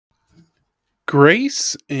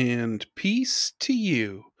Grace and peace to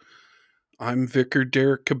you. I'm Vicar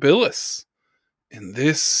Derek Kabilis, and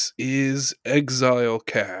this is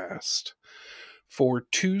ExileCast for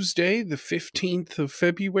Tuesday, the 15th of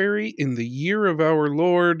February in the year of our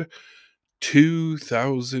Lord,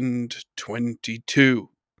 2022.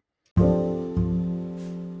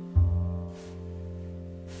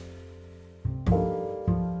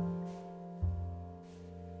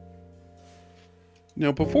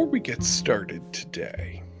 Now, before we get started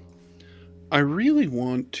today, I really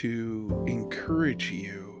want to encourage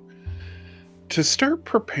you to start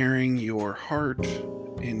preparing your heart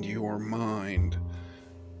and your mind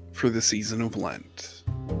for the season of Lent.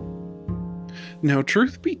 Now,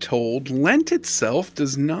 truth be told, Lent itself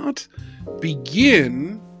does not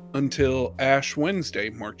begin until Ash Wednesday,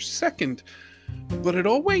 March 2nd, but it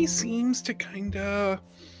always seems to kind of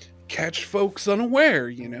catch folks unaware,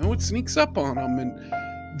 it sneaks up on them. And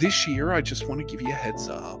this year, I just want to give you a heads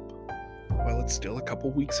up while it's still a couple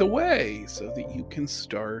weeks away so that you can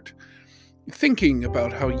start thinking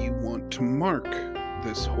about how you want to mark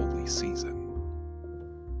this holy season.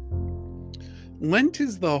 Lent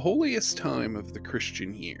is the holiest time of the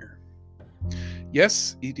Christian year.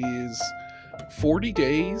 Yes, it is 40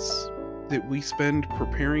 days that we spend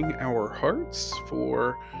preparing our hearts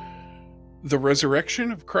for the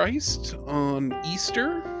resurrection of Christ on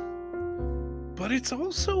Easter, but it's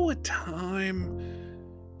also a time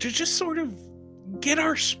to just sort of get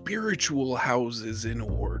our spiritual houses in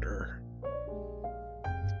order.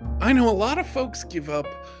 I know a lot of folks give up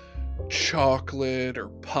chocolate or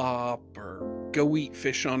pop or go eat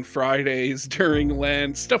fish on Fridays during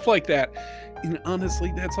Lent, stuff like that. And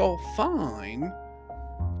honestly, that's all fine.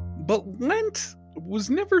 But Lent was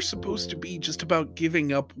never supposed to be just about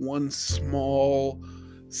giving up one small,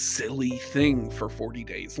 silly thing for 40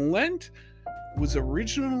 days. Lent was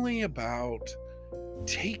originally about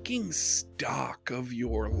taking stock of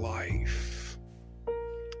your life,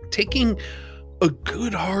 taking a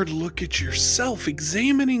good hard look at yourself,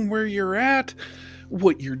 examining where you're at,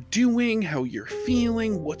 what you're doing, how you're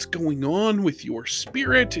feeling, what's going on with your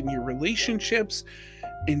spirit and your relationships,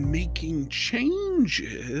 and making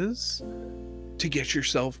changes to get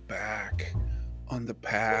yourself back on the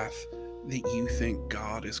path that you think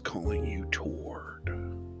God is calling you toward.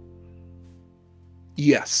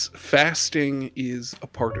 Yes, fasting is a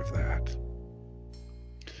part of that.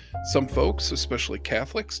 Some folks, especially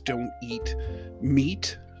Catholics, don't eat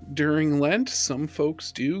meat during Lent. Some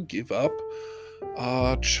folks do give up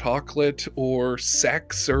chocolate or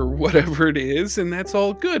sex or whatever it is, and that's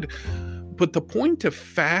all good. But the point of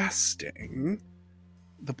fasting,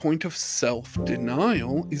 the point of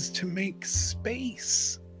self-denial, is to make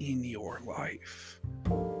space in your life.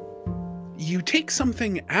 You take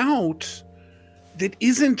something out that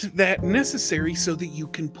isn't that necessary so that you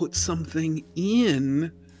can put something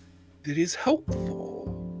in that is helpful.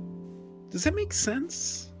 Does that make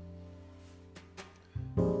sense?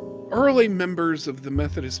 Early members of the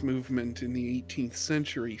Methodist movement in the 18th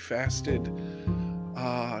century fasted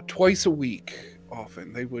twice a week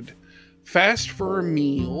often. They would fast for a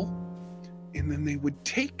meal, and then they would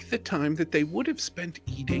take the time that they would have spent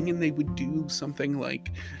eating and they would do something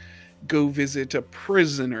like go visit a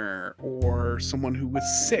prisoner or someone who was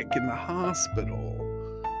sick in the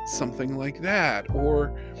hospital, something like that.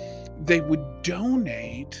 Or they would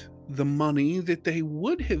donate the money that they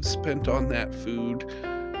would have spent on that food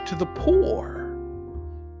to the poor,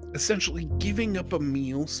 essentially giving up a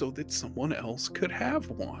meal so that someone else could have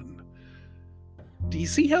one. Do you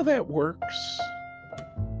see how that works?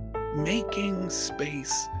 Making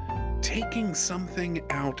space, taking something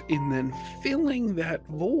out, and then filling that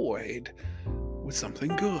void with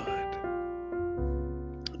something good.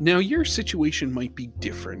 Now, your situation might be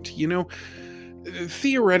different.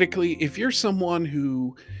 Theoretically, if you're someone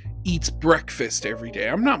who eats breakfast every day,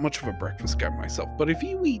 I'm not much of a breakfast guy myself, but if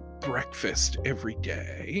you eat breakfast every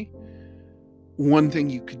day, one thing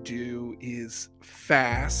you could do is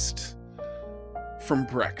fast from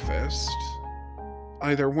breakfast,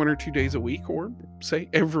 either 1 or 2 days a week, or say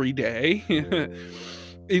every day,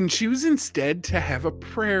 and choose instead to have a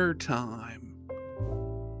prayer time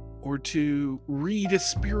or to read a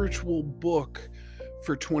spiritual book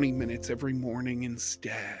for 20 minutes every morning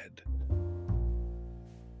instead.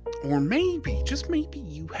 Or maybe, just maybe,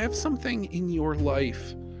 you have something in your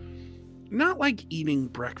life, not like eating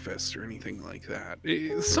breakfast or anything like that,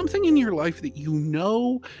 something in your life that you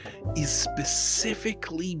know is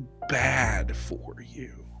specifically bad for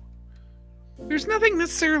you. There's nothing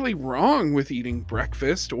necessarily wrong with eating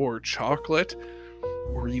breakfast or chocolate.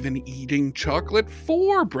 or even eating chocolate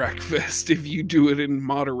for breakfast if you do it in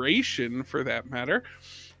moderation, for that matter.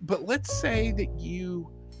 But let's say that you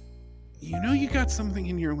got something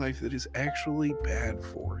in your life that is actually bad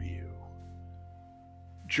for you.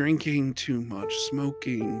 Drinking too much,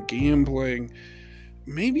 smoking, gambling.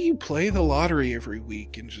 Maybe you play the lottery every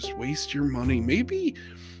week and just waste your money. Maybe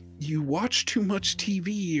you watch too much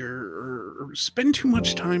TV or spend too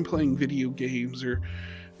much time playing video games, or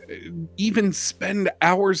even spend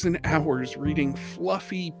hours and hours reading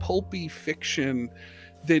fluffy, pulpy fiction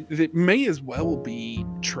that may as well be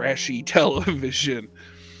trashy television.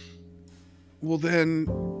 Well, then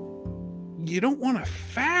you don't want to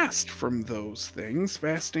fast from those things.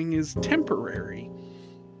 Fasting is temporary.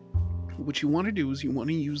 What you want to do is you want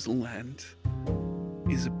to use Lent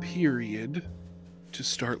as a period to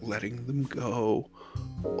start letting them go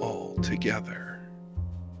altogether.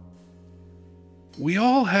 We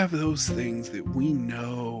all have those things that we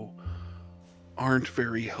know aren't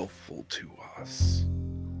very helpful to us.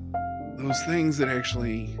 Those things that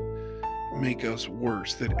actually make us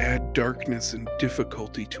worse, that add darkness and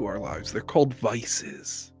difficulty to our lives. They're called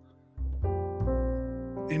vices.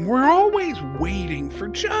 And we're always waiting for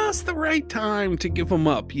just the right time to give them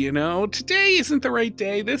up, Today isn't the right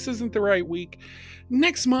day. This isn't the right week.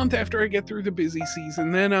 Next month, after I get through the busy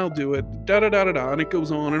season, then I'll do it. Da-da-da-da-da. And it goes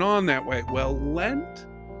on and on that way. Well, Lent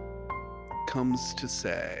comes to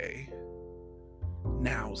say,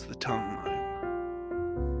 now's the time.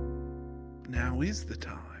 Now is the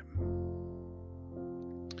time.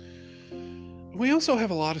 We also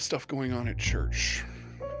have a lot of stuff going on at church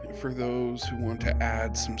for those who want to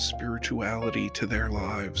add some spirituality to their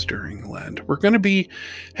lives during Lent. We're going to be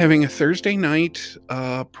having a Thursday night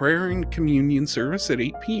prayer and communion service at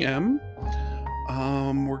 8 p.m.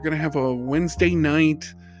 We're going to have a Wednesday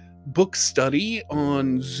night book study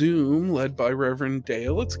on Zoom led by Reverend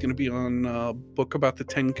Dale. It's going to be on a book about the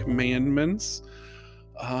Ten Commandments.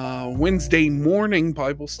 Wednesday morning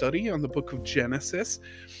Bible study on the book of Genesis.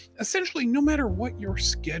 Essentially, no matter what your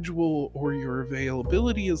schedule or your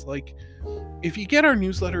availability is like, if you get our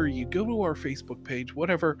newsletter, you go to our Facebook page,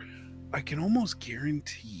 whatever, I can almost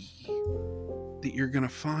guarantee that you're going to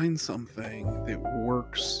find something that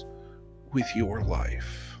works with your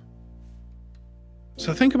life.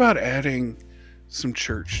 So think about adding some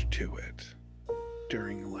church to it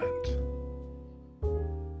during Lent.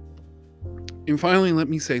 And finally, let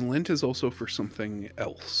me say Lent is also for something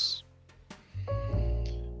else.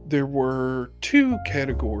 There were two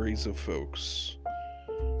categories of folks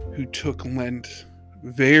who took Lent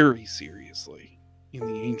very seriously in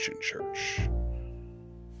the ancient church.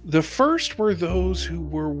 The first were those who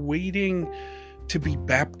were waiting to be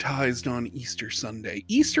baptized on Easter Sunday.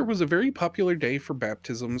 Easter was a very popular day for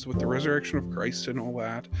baptisms with the resurrection of Christ and all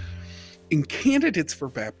that. And candidates for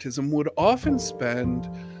baptism would often spend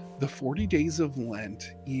the 40 days of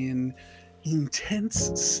Lent in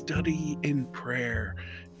intense study and prayer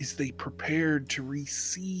as they prepared to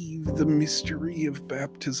receive the mystery of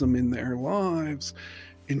baptism in their lives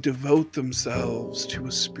and devote themselves to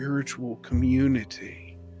a spiritual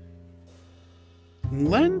community.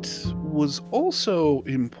 Lent was also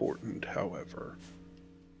important, however,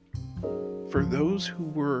 for those who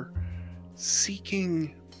were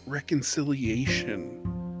seeking reconciliation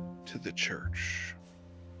to the church.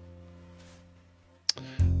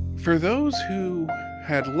 For those who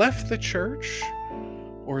had left the church,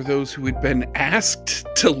 or those who had been asked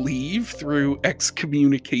to leave through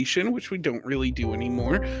excommunication, which we don't really do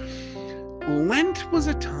anymore, Lent was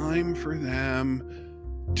a time for them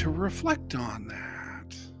to reflect on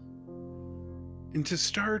that and to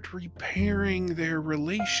start repairing their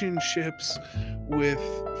relationships with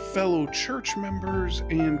fellow church members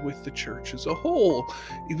and with the church as a whole.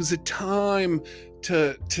 It was a time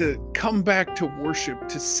to come back to worship,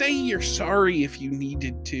 to say you're sorry if you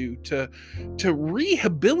needed to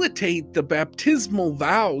rehabilitate the baptismal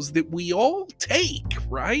vows that we all take,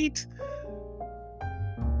 right?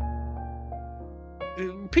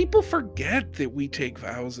 People forget that we take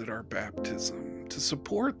vows at our baptism to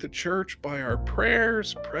support the church by our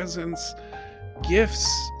prayers, presence, gifts,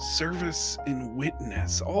 service, and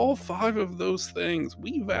witness. All 5 of those things,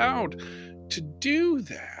 we vowed to do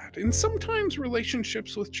that. And sometimes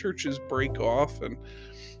relationships with churches break off, and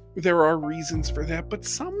there are reasons for that, but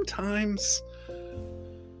sometimes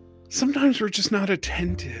we're just not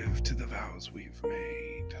attentive to the vows we've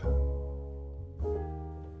made.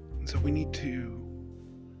 And so we need to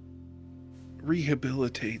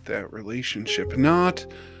rehabilitate that relationship, not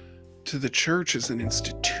to the church as an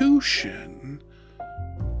institution,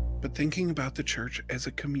 but thinking about the church as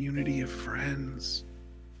a community of friends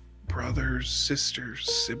brothers, sisters,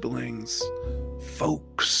 siblings,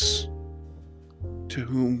 folks to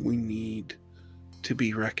whom we need to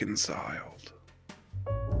be reconciled.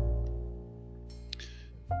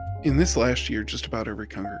 In this last year, just about every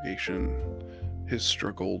congregation has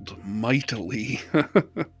struggled mightily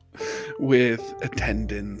with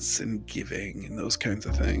attendance and giving and those kinds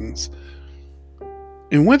of things.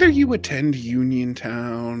 And whether you attend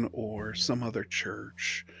Uniontown or some other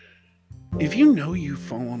church, if you know you've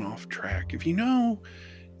fallen off track, if you know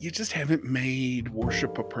you just haven't made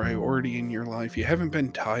worship a priority in your life, you haven't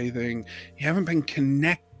been tithing, you haven't been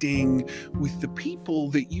connecting with the people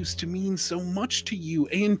that used to mean so much to you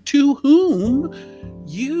and to whom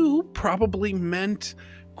you probably meant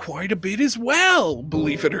quite a bit as well,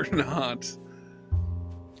 believe it or not.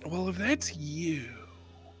 Well, if that's you,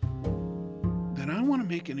 then I want to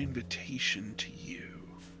make an invitation to you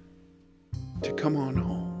to come on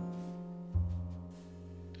home.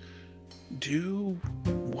 Do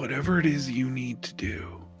whatever it is you need to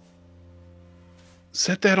do.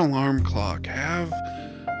 Set that alarm clock. Have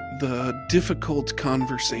the difficult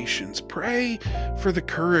conversations. Pray for the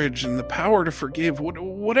courage and the power to forgive.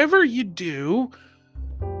 Whatever you do,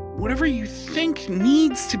 whatever you think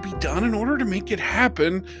needs to be done in order to make it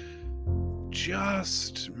happen,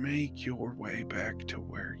 just make your way back to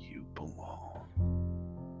where you belong.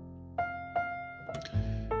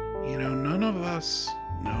 You know, none of us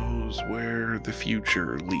knows where the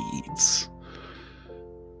future leads.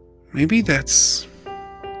 Maybe that's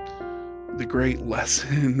the great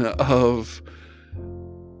lesson of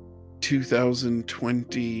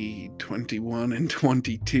 2020, 21, and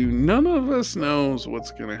 22. None of us knows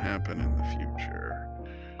what's going to happen in the future.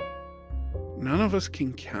 None of us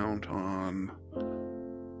can count on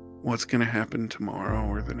what's going to happen tomorrow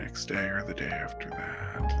or the next day or the day after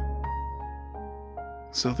that.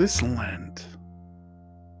 So this Lent,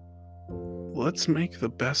 let's make the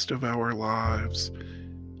best of our lives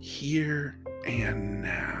here and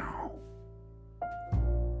now.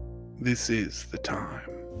 This is the time.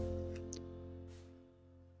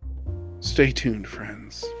 Stay tuned,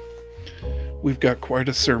 friends. We've got quite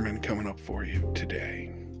a sermon coming up for you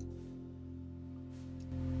today.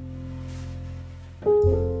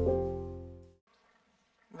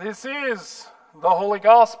 This is the Holy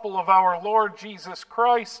Gospel of our Lord Jesus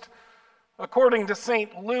Christ, according to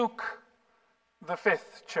St. Luke, the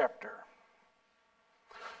 5th chapter.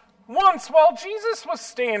 Once, while Jesus was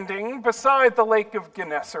standing beside the lake of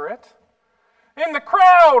Gennesaret, and the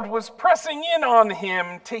crowd was pressing in on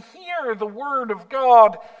him to hear the word of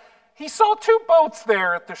God, he saw two boats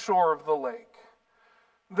there at the shore of the lake.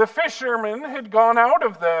 The fishermen had gone out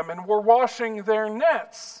of them and were washing their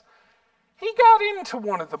nets. He got into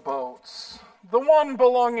one of the boats, the one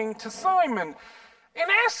belonging to Simon,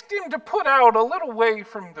 and asked him to put out a little way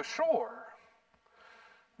from the shore.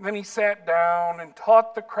 Then he sat down and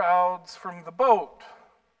taught the crowds from the boat.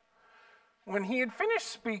 When he had finished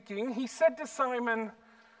speaking, he said to Simon,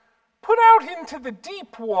 "Put out into the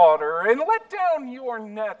deep water and let down your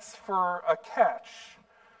nets for a catch."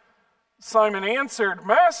 Simon answered,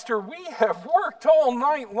 "Master, we have worked all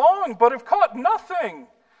night long, but have caught nothing.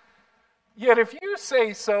 Yet if you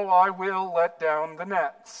say so, I will let down the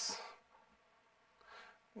nets."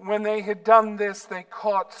 When they had done this, they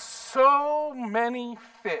caught so many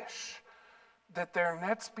fish that their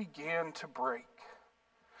nets began to break.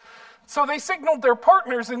 So they signaled their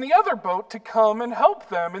partners in the other boat to come and help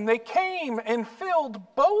them, and they came and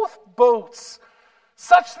filled both boats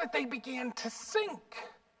such that they began to sink.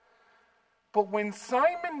 But when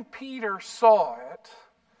Simon Peter saw it,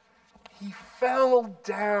 he fell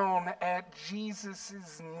down at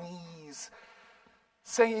Jesus' knees,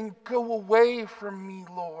 saying, "Go away from me,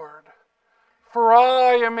 Lord, for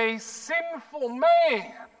I am a sinful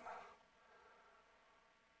man."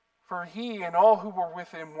 For he and all who were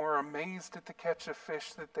with him were amazed at the catch of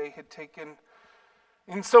fish that they had taken.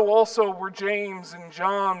 And so also were James and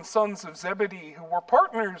John, sons of Zebedee, who were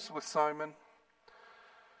partners with Simon.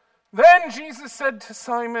 Then Jesus said to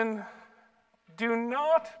Simon, "Do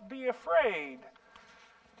not be afraid.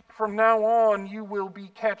 From now on you will be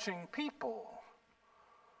catching people."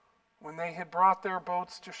 When they had brought their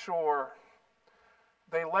boats to shore,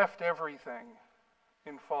 they left everything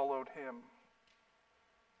and followed him.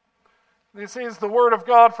 This is the word of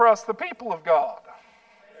God for us, the people of God.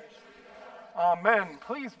 Amen.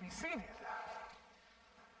 Please be seated.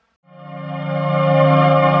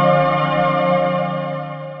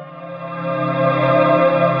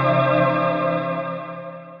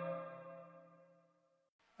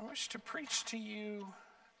 I wish to preach to you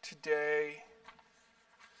today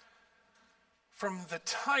from the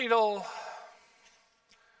title,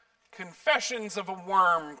 Confessions of a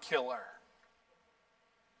Worm Killer.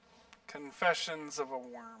 Confessions of a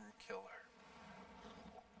Worm Killer.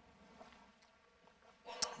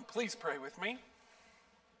 Please pray with me.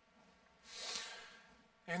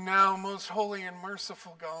 And now, most holy and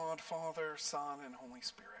merciful God, Father, Son, and Holy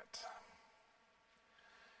Spirit,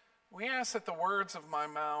 we ask that the words of my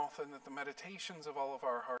mouth and that the meditations of all of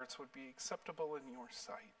our hearts would be acceptable in your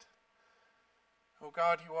sight. O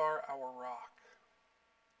God, you are our rock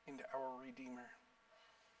and our Redeemer.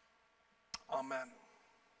 Amen.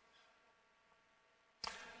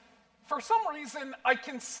 For some reason, I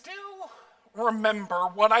can still remember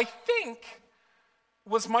what I think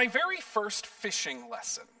was my very first fishing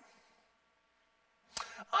lesson.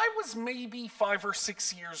 I was maybe 5 or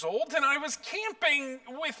 6 years old, and I was camping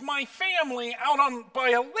with my family out by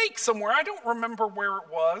a lake somewhere. I don't remember where it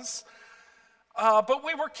was, but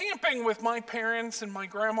we were camping with my parents and my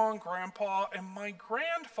grandma and grandpa, and my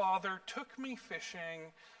grandfather took me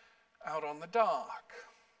fishing out on the dock.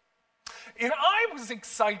 And I was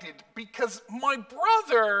excited because my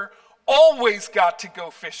brother always got to go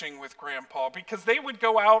fishing with Grandpa because they would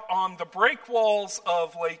go out on the breakwalls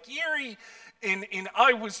of Lake Erie, and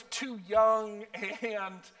I was too young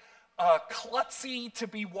and klutzy to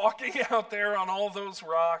be walking out there on all those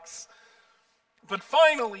rocks. But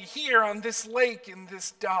finally, here on this lake, in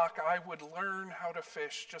this dock, I would learn how to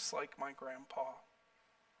fish just like my grandpa.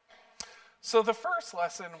 So the first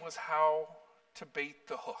lesson was how to bait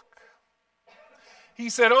the hook. He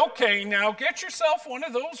said, okay, now get yourself one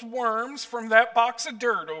of those worms from that box of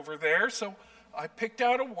dirt over there. So I picked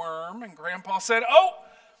out a worm, and Grandpa said, oh,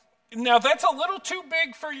 now that's a little too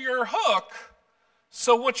big for your hook,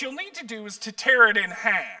 so what you'll need to do is to tear it in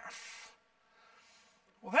half.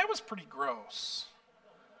 Well, that was pretty gross.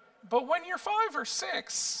 But when you're 5 or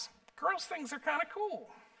 6, gross things are kind of cool.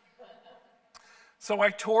 So I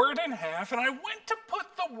tore it in half, and I went to put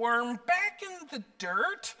the worm back in the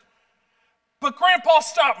dirt. But Grandpa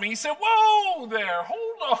stopped me. He said, whoa there,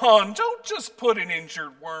 hold on. Don't just put an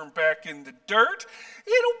injured worm back in the dirt.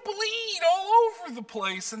 It'll bleed all over the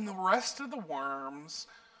place, and the rest of the worms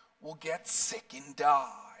will get sick and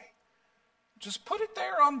die. Just put it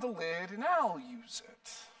there on the lid, and I'll use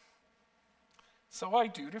it. So I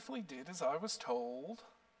dutifully did as I was told.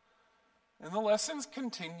 And the lessons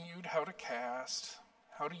continued: how to cast,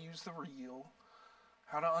 how to use the reel,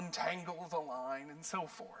 how to untangle the line, and so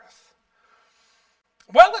forth.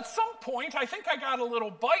 Well, at some point, I think I got a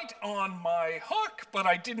little bite on my hook, but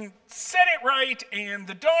I didn't set it right, and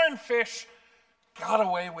the darn fish got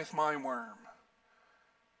away with my worm.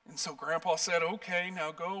 And so Grandpa said, okay,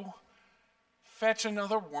 now go fetch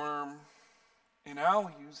another worm, and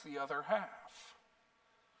I'll use the other half.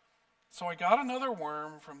 So I got another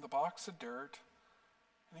worm from the box of dirt,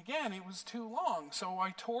 and again, it was too long, so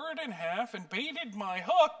I tore it in half and baited my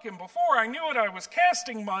hook, and before I knew it, I was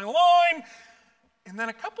casting my line. And then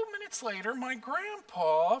a couple minutes later, my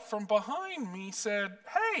grandpa from behind me said,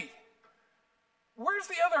 hey, where's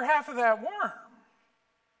the other half of that worm?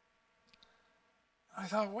 I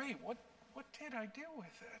thought, wait, what did I do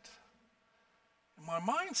with it? And my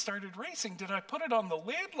mind started racing. Did I put it on the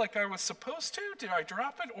lid like I was supposed to? Did I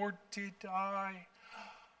drop it? Or did I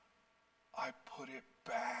put it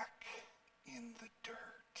back in the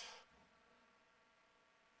dirt?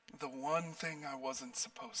 The one thing I wasn't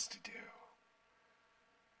supposed to do.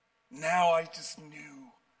 Now I just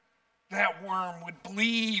knew that worm would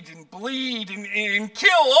bleed and kill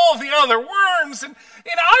all the other worms, and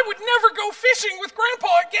I would never go fishing with Grandpa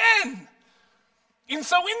again. And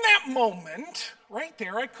so in that moment, right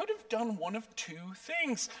there, I could have done one of two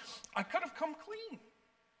things. I could have come clean,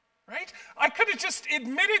 right? I could have just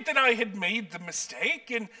admitted that I had made the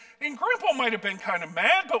mistake, and Grandpa might have been kind of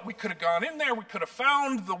mad, but we could have gone in there, we could have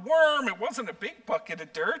found the worm. It wasn't a big bucket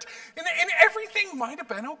of dirt, and everything might have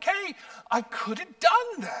been okay. I could have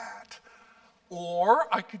done that. Or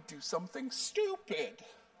I could do something stupid.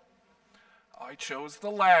 I chose the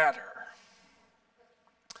latter.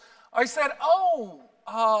 I said,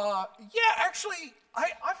 actually,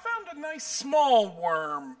 I found a nice small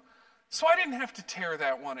worm, so I didn't have to tear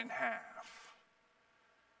that one in half.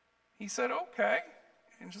 He said, okay,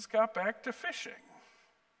 and just got back to fishing.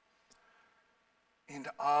 And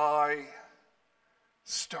I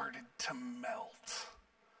started to melt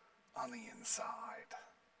on the inside.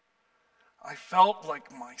 I felt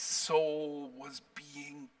like my soul was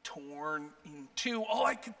being torn in two. All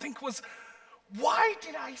I could think was, why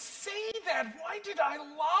did I say that? Why did I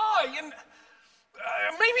lie? And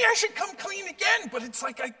maybe I should come clean again, but it's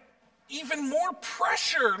like even more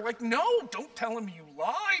pressure. Like, no, don't tell him you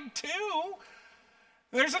lied too.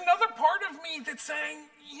 There's another part of me that's saying,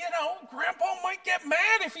 Grandpa might get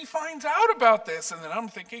mad if he finds out about this. And then I'm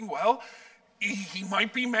thinking, well, he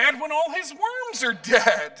might be mad when all his worms are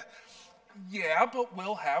dead. Yeah, but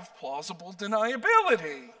we'll have plausible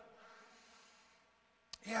deniability.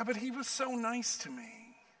 Yeah, but he was so nice to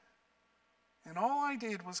me. And all I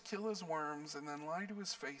did was kill his worms and then lie to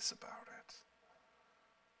his face about it.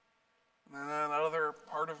 And then another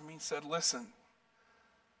part of me said, listen,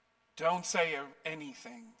 don't say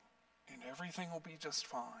anything, and everything will be just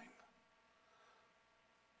fine.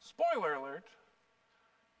 Spoiler alert,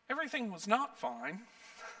 everything was not fine.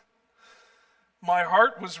 My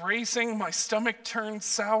heart was racing, my stomach turned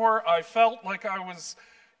sour, I felt like I was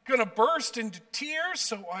gonna burst into tears,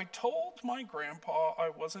 so I told my grandpa I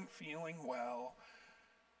wasn't feeling well.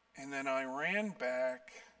 And then I ran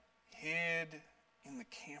back, hid in the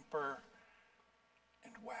camper,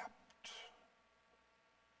 and wept.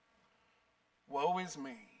 Woe is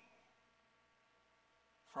me,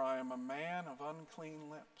 for I am a man of unclean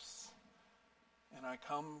lips, and I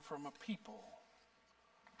come from a people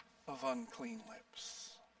of unclean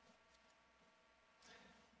lips.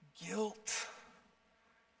 Guilt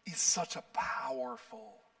is such a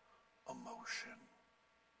powerful emotion,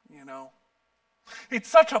 It's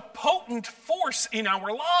such a potent force in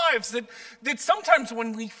our lives that sometimes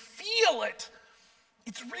when we feel it,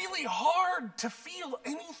 it's really hard to feel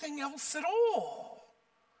anything else at all.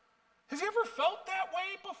 Have you ever felt that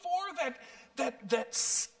way before? That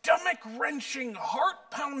stomach-wrenching,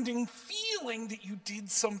 heart-pounding feeling that you did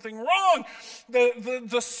something wrong.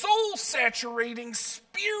 The soul-saturating,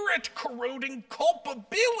 spirit-corroding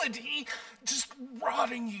culpability just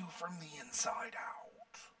rotting you from the inside out.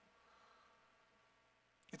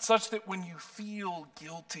 It's such that when you feel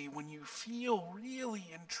guilty, when you feel really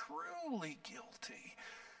and truly guilty,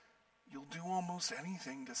 you'll do almost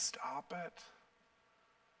anything to stop it,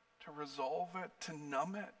 to resolve it, to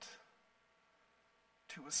numb it,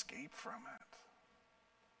 to escape from it.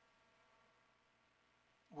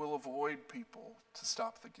 We'll avoid people to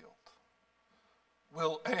stop the guilt.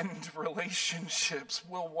 We'll end relationships.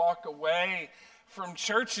 We'll walk away from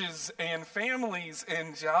churches and families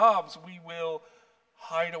and jobs. We will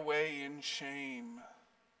hide away in shame.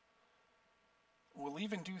 We'll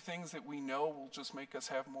even do things that we know will just make us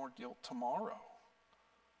have more guilt tomorrow,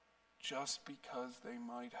 just because they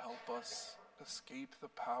might help us escape the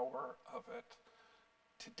power of it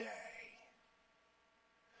today.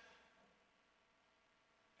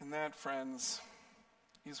 And that, friends,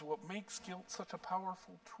 is what makes guilt such a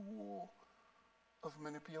powerful tool of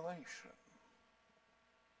manipulation.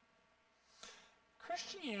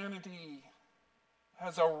 Christianity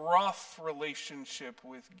has a rough relationship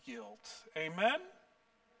with guilt. Amen?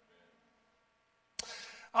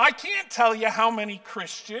 I can't tell you how many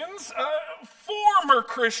Christians, former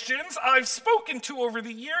Christians, I've spoken to over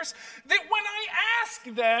the years, that when I ask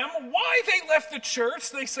them why they left the church,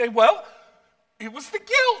 they say, well, it was the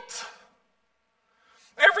guilt.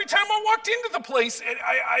 Every time I walked into the place,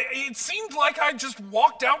 it seemed like I just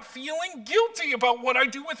walked out feeling guilty about what I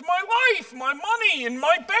do with my life, my money, in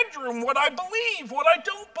my bedroom, what I believe, what I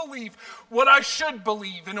don't believe, what I should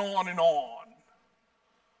believe, and on and on.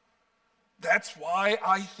 That's why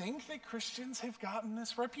I think that Christians have gotten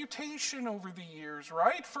this reputation over the years,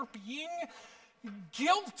 right? For being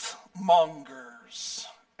guilt mongers,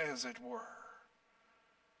 as it were.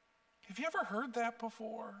 Have you ever heard that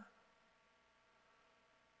before?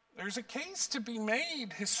 There's a case to be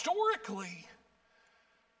made historically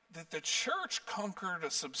that the church conquered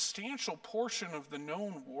a substantial portion of the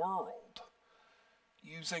known world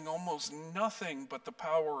using almost nothing but the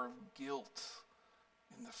power of guilt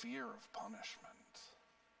and the fear of punishment.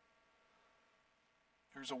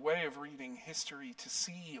 There's a way of reading history to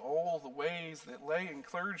see all the ways that lay and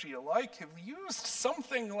clergy alike have used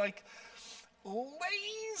something like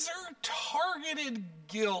laser-targeted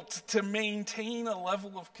guilt to maintain a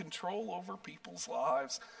level of control over people's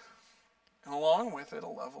lives, and along with it, a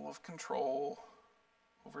level of control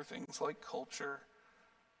over things like culture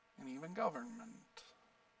and even government.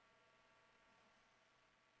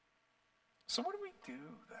 So what do we do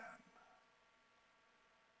then?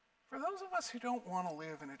 For those of us who don't want to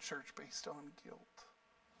live in a church based on guilt,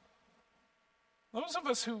 those of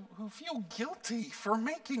us who feel guilty for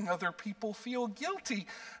making other people feel guilty,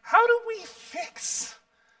 how do we fix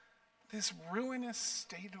this ruinous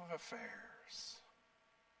state of affairs?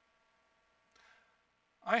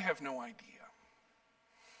 I have no idea.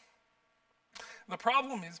 The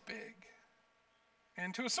problem is big,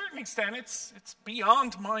 and to a certain extent it's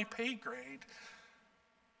beyond my pay grade.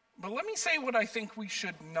 But let me say what I think we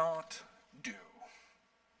should not do.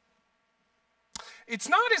 It's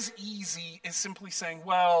not as easy as simply saying,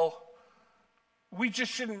 well, we just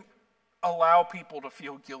shouldn't allow people to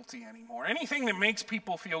feel guilty anymore. Anything that makes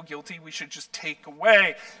people feel guilty, we should just take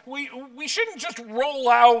away. We shouldn't just roll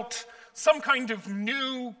out some kind of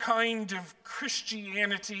new kind of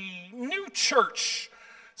Christianity, new church.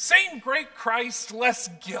 Same great Christ, less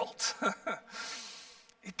guilt.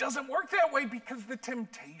 It doesn't work that way because the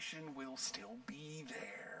temptation will still be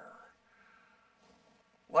there.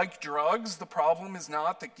 Like drugs, the problem is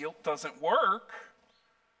not that guilt doesn't work.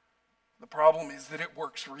 The problem is that it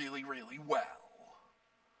works really, really well.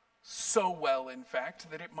 So well, in fact,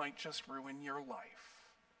 that it might just ruin your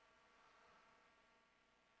life.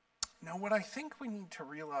 Now, what I think we need to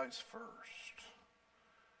realize first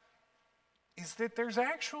is that there's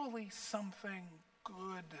actually something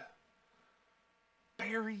good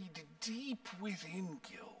buried deep within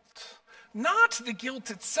guilt. Not the guilt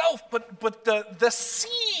itself, but the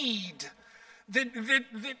seed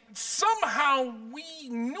that somehow we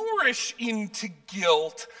nourish into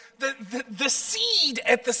guilt. The seed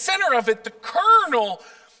at the center of it, the kernel,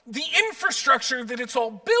 the infrastructure that it's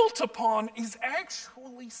all built upon is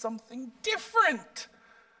actually something different.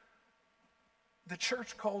 The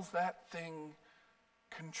church calls that thing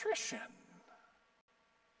contrition.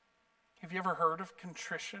 Have you ever heard of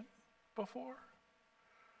contrition before?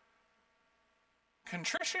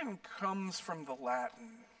 Contrition comes from the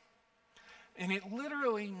Latin, and it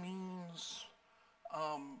literally means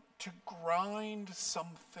to grind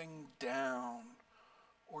something down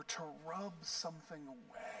or to rub something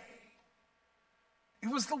away. It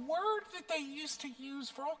was the word that they used to use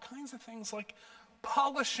for all kinds of things like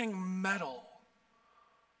polishing metal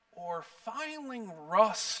or filing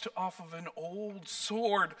rust off of an old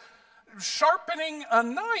sword, sharpening a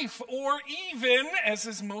knife, or even, as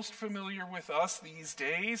is most familiar with us these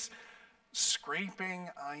days, scraping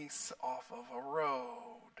ice off of a road.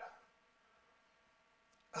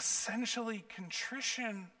 Essentially,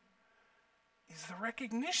 contrition is the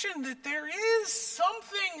recognition that there is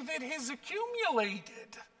something that has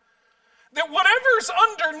accumulated, that whatever's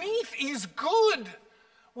underneath is good.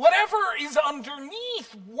 Whatever is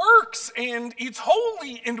underneath works, and it's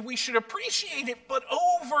holy, and we should appreciate it. But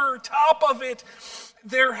over top of it,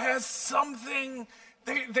 there has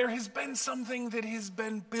been something that has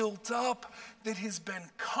been built up, that has been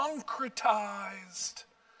concretized.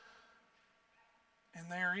 And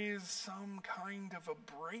there is some kind of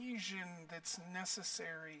abrasion that's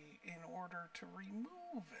necessary in order to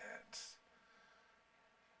remove it.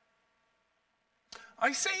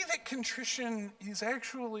 I say that contrition is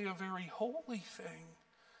actually a very holy thing,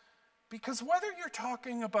 because whether you're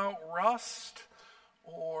talking about rust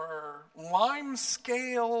or lime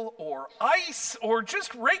scale or ice or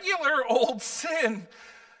just regular old sin,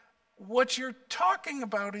 what you're talking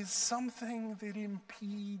about is something that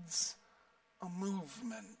impedes a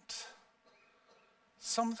movement.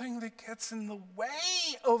 Something that gets in the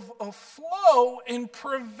way of a flow and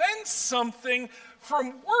prevents something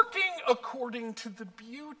from working according to the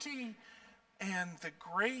beauty and the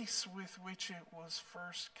grace with which it was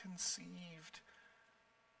first conceived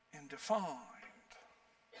and defined.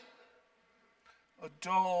 A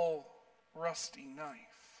dull, rusty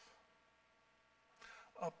knife.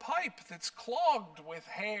 A pipe that's clogged with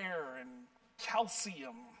hair and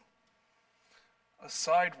calcium. A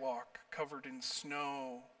sidewalk covered in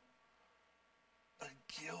snow, a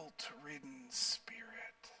guilt-ridden spirit.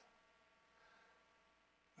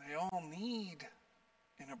 They all need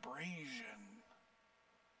an abrasion.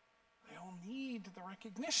 They all need the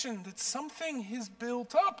recognition that something has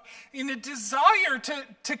built up in a desire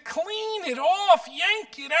to clean it off,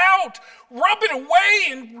 yank it out, rub it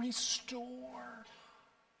away, and restore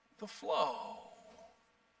the flow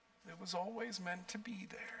that was always meant to be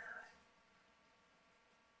there.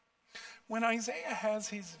 When Isaiah has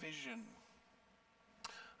his vision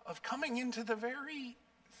of coming into the very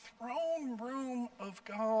throne room of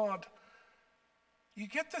God, you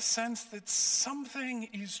get the sense that something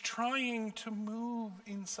is trying to move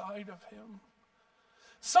inside of him.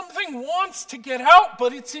 Something wants to get out,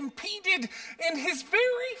 but it's impeded. And his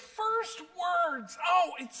very first words,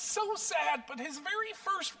 oh, it's so sad, but his very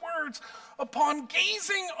first words upon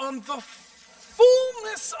gazing on the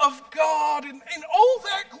fullness of God and all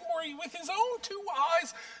that glory with his own two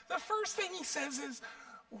eyes, the first thing he says is,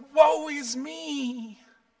 "Woe is me,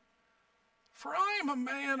 for I am a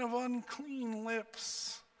man of unclean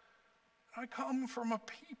lips. I come from a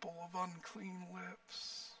people of unclean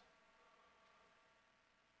lips."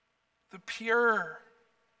 The pure,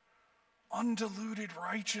 undiluted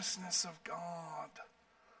righteousness of God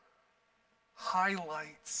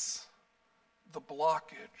highlights the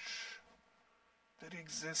blockage that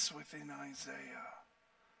exists within Isaiah.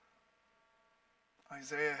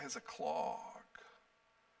 Isaiah has a clog,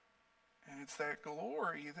 and it's that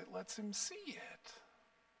glory that lets him see it.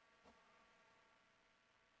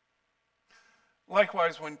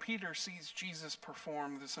 Likewise, when Peter sees Jesus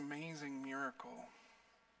perform this amazing miracle,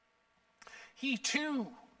 he too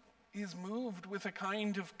is moved with a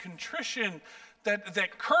kind of contrition,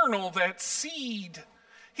 that kernel, that seed.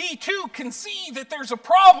 He too can see that there's a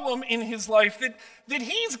problem in his life, that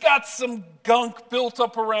he's got some gunk built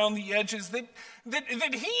up around the edges,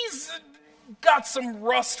 that he's got some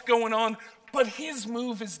rust going on, but his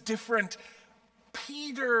move is different.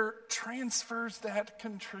 Peter transfers that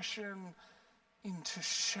contrition into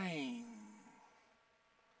shame.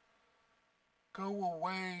 Go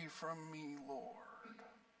away from me, Lord,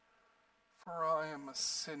 for I am a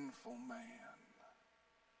sinful man.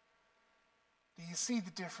 Do you see the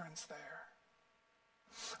difference there?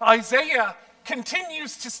 Isaiah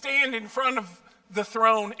continues to stand in front of the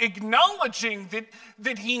throne, acknowledging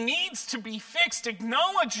that he needs to be fixed,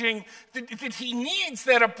 acknowledging that he needs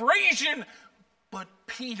that abrasion, but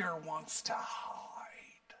Peter wants to hide.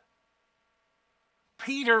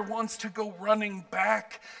 Peter wants to go running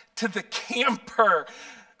back to the camper.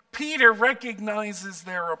 Peter recognizes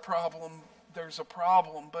there's a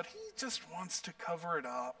problem, but he just wants to cover it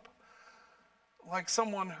up. Like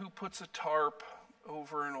someone who puts a tarp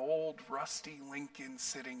over an old rusty Lincoln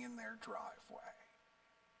sitting in their driveway.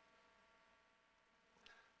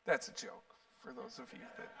 That's a joke for those of you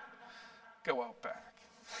that go out back.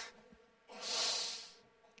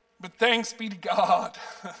 But thanks be to God.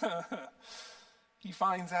 He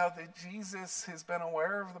finds out that Jesus has been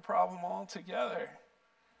aware of the problem altogether,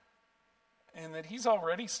 and that he's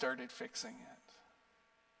already started fixing it.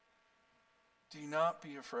 Do not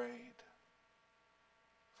be afraid.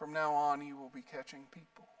 From now on, you will be catching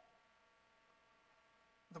people.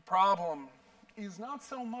 The problem is not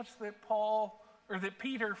so much that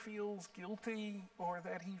Peter feels guilty or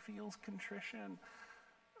that he feels contrition.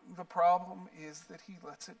 The problem is that he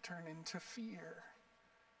lets it turn into fear.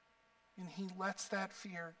 And he lets that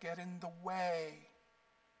fear get in the way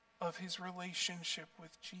of his relationship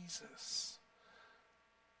with Jesus.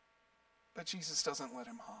 But Jesus doesn't let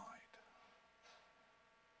him hide.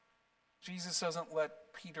 Jesus doesn't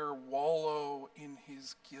let Peter wallow in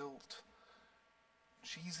his guilt.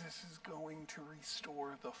 Jesus is going to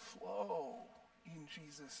restore the flow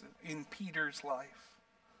in Peter's life.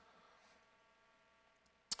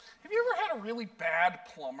 Have you ever had a really bad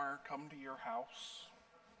plumber come to your house?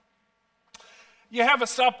 You have a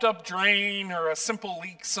stopped up drain or a simple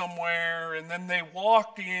leak somewhere, and then they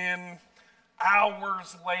walk in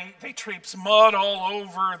hours late. They traipse mud all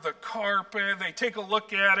over the carpet. They take a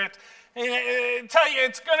look at it and tell you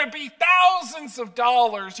it's going to be thousands of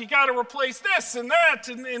dollars. You got to replace this and that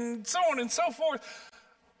and so on and so forth.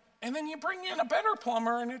 And then you bring in a better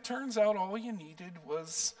plumber, and it turns out all you needed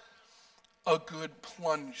was a good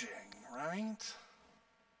plunging, right?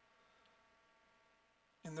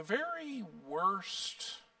 In the very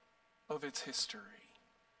worst of its history,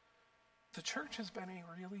 the church has been a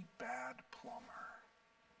really bad plumber.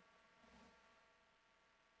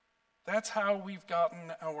 That's how we've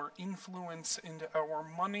gotten our influence into our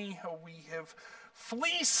money, how we have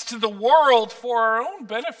fleeced the world for our own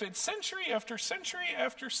benefit century after century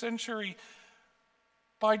after century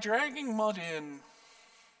by dragging mud in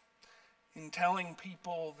and telling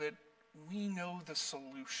people that we know the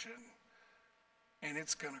solution and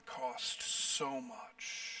it's going to cost so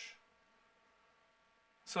much.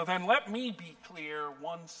 So then let me be clear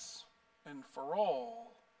once and for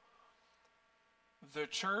all. The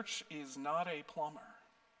church is not a plumber.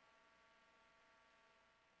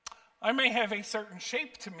 I may have a certain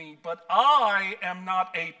shape to me, but I am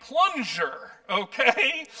not a plunger,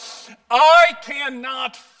 okay? I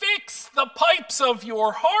cannot fix the pipes of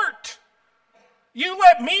your heart. You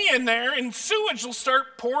let me in there and sewage will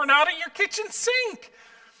start pouring out of your kitchen sink.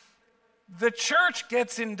 The church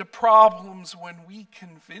gets into problems when we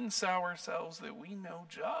convince ourselves that we know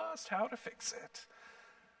just how to fix it.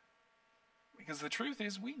 Because the truth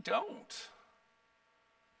is we don't.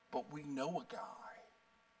 But we know a guy.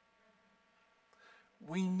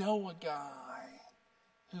 We know a guy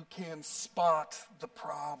who can spot the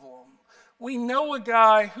problem. We know a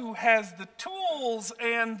guy who has the tools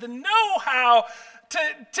and the know-how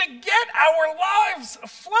to get our lives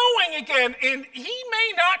flowing again. And he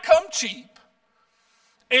may not come cheap.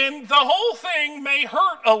 And the whole thing may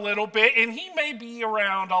hurt a little bit, and he may be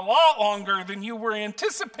around a lot longer than you were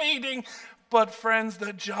anticipating. But friends,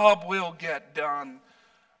 the job will get done.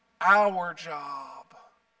 Our job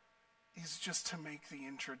is just to make the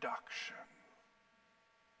introduction.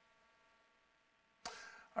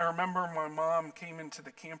 I remember my mom came into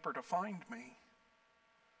the camper to find me.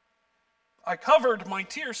 I covered my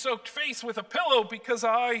tear-soaked face with a pillow because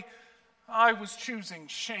I was choosing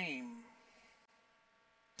shame.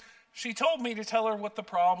 She told me to tell her what the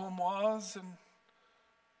problem was, and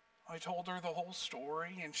I told her the whole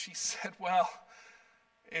story, and she said, well,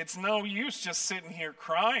 it's no use just sitting here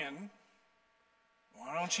crying.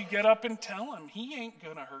 Why don't you get up and tell him? He ain't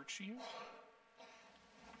gonna hurt you.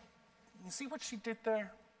 You see what she did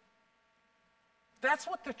there? That's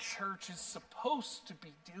what the church is supposed to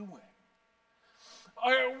be doing.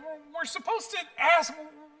 We're supposed to ask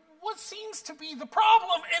what seems to be the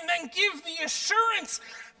problem and then give the assurance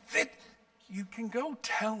that you can go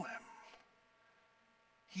tell him.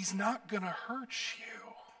 He's not going to hurt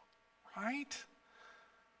you, right?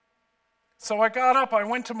 So I got up, I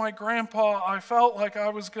went to my grandpa, I felt like I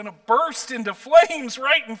was going to burst into flames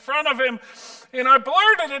right in front of him, and I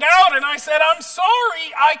blurted it out and I said, I'm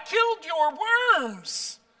sorry, I killed your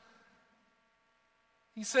worms.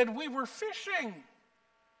 He said, we were fishing.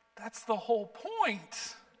 That's the whole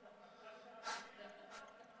point.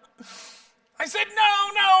 I said, no,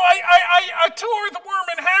 I tore the worm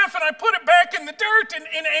in half and I put it back in the dirt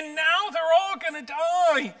and now they're all going to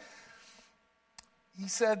die. He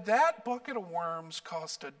said, that bucket of worms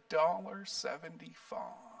cost $1.75.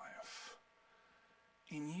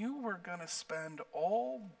 And you were going to spend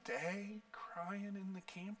all day crying in the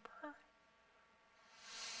camper?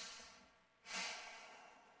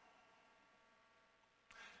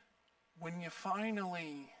 When you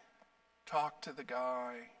finally talk to the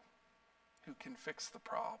guy who can fix the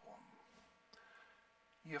problem,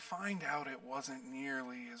 you find out it wasn't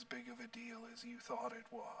nearly as big of a deal as you thought it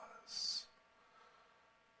was.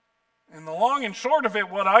 And the long and short of it,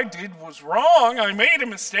 what I did was wrong. I made a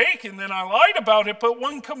mistake and then I lied about it. But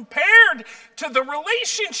when compared to the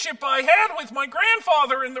relationship I had with my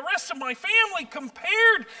grandfather and the rest of my family,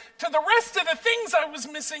 compared to the rest of the things I was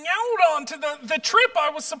missing out on, to the trip I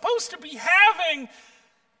was supposed to be having,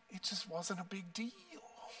 it just wasn't a big deal.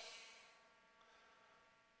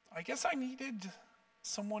 I guess I needed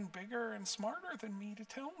someone bigger and smarter than me to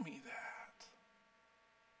tell me that.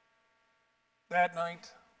 That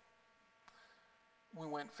night, we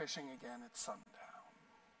went fishing again at sundown.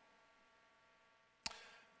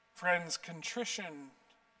 Friends, contrition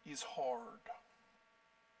is hard.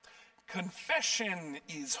 Confession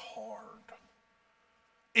is hard.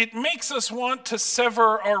 It makes us want to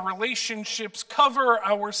sever our relationships, cover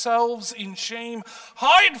ourselves in shame,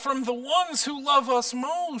 hide from the ones who love us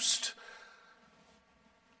most.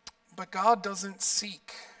 But God doesn't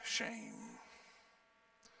seek shame.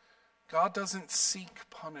 God doesn't seek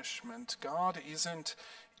punishment. God isn't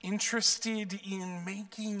interested in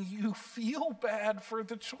making you feel bad for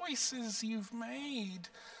the choices you've made.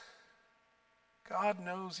 God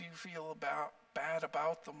knows you feel bad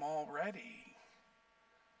about them already.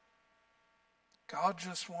 God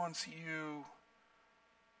just wants you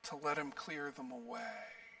to let him clear them away.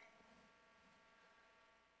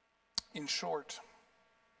 In short,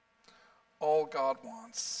 all God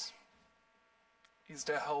wants is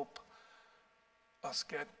to help us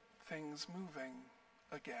get things moving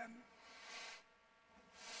again.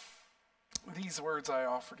 These words I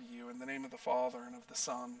offer to you in the name of the Father and of the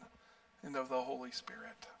Son and of the Holy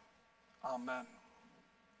Spirit. Amen.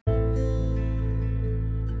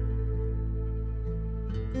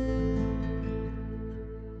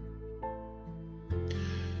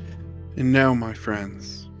 And now, my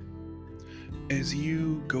friends, as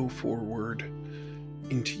you go forward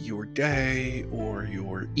into your day or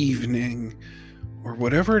your evening or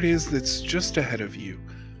whatever it is that's just ahead of you,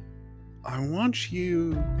 I want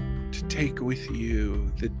you to take with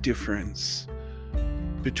you the difference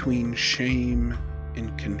between shame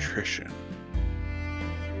and contrition.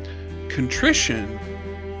 Contrition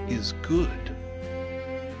is good.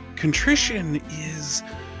 Contrition is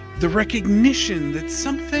the recognition that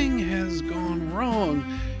something has gone wrong.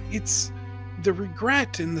 It's the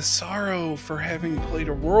regret and the sorrow for having played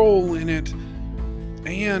a role in it.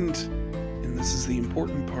 And this is the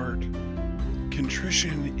important part,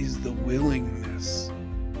 contrition is the willingness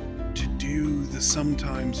to do the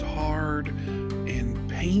sometimes hard and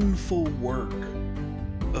painful work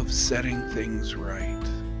of setting things right.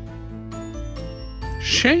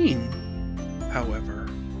 Shame, however,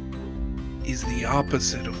 is the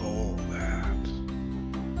opposite of all that.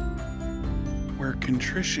 Where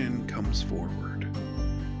contrition comes forward,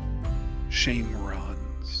 shame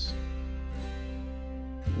runs.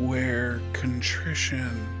 Where contrition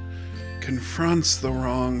confronts the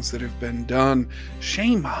wrongs that have been done,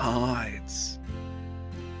 shame hides.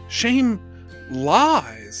 Shame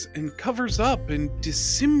lies and covers up and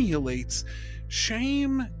dissimulates.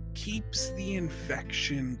 Shame keeps the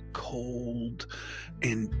infection cold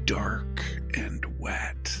and dark and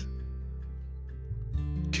wet.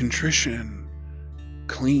 Contrition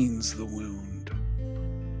cleans the wound,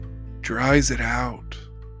 dries it out,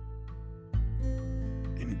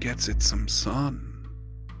 and gets it some sun.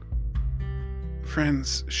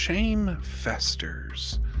 Friends, shame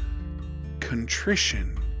festers,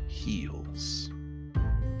 contrition heals.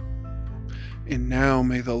 And now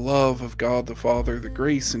may the love of God the Father, the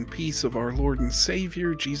grace and peace of our Lord and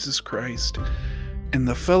Savior Jesus Christ, and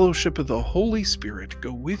the fellowship of the Holy Spirit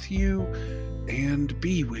go with you and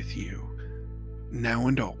be with you, now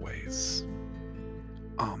and always.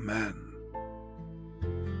 Amen.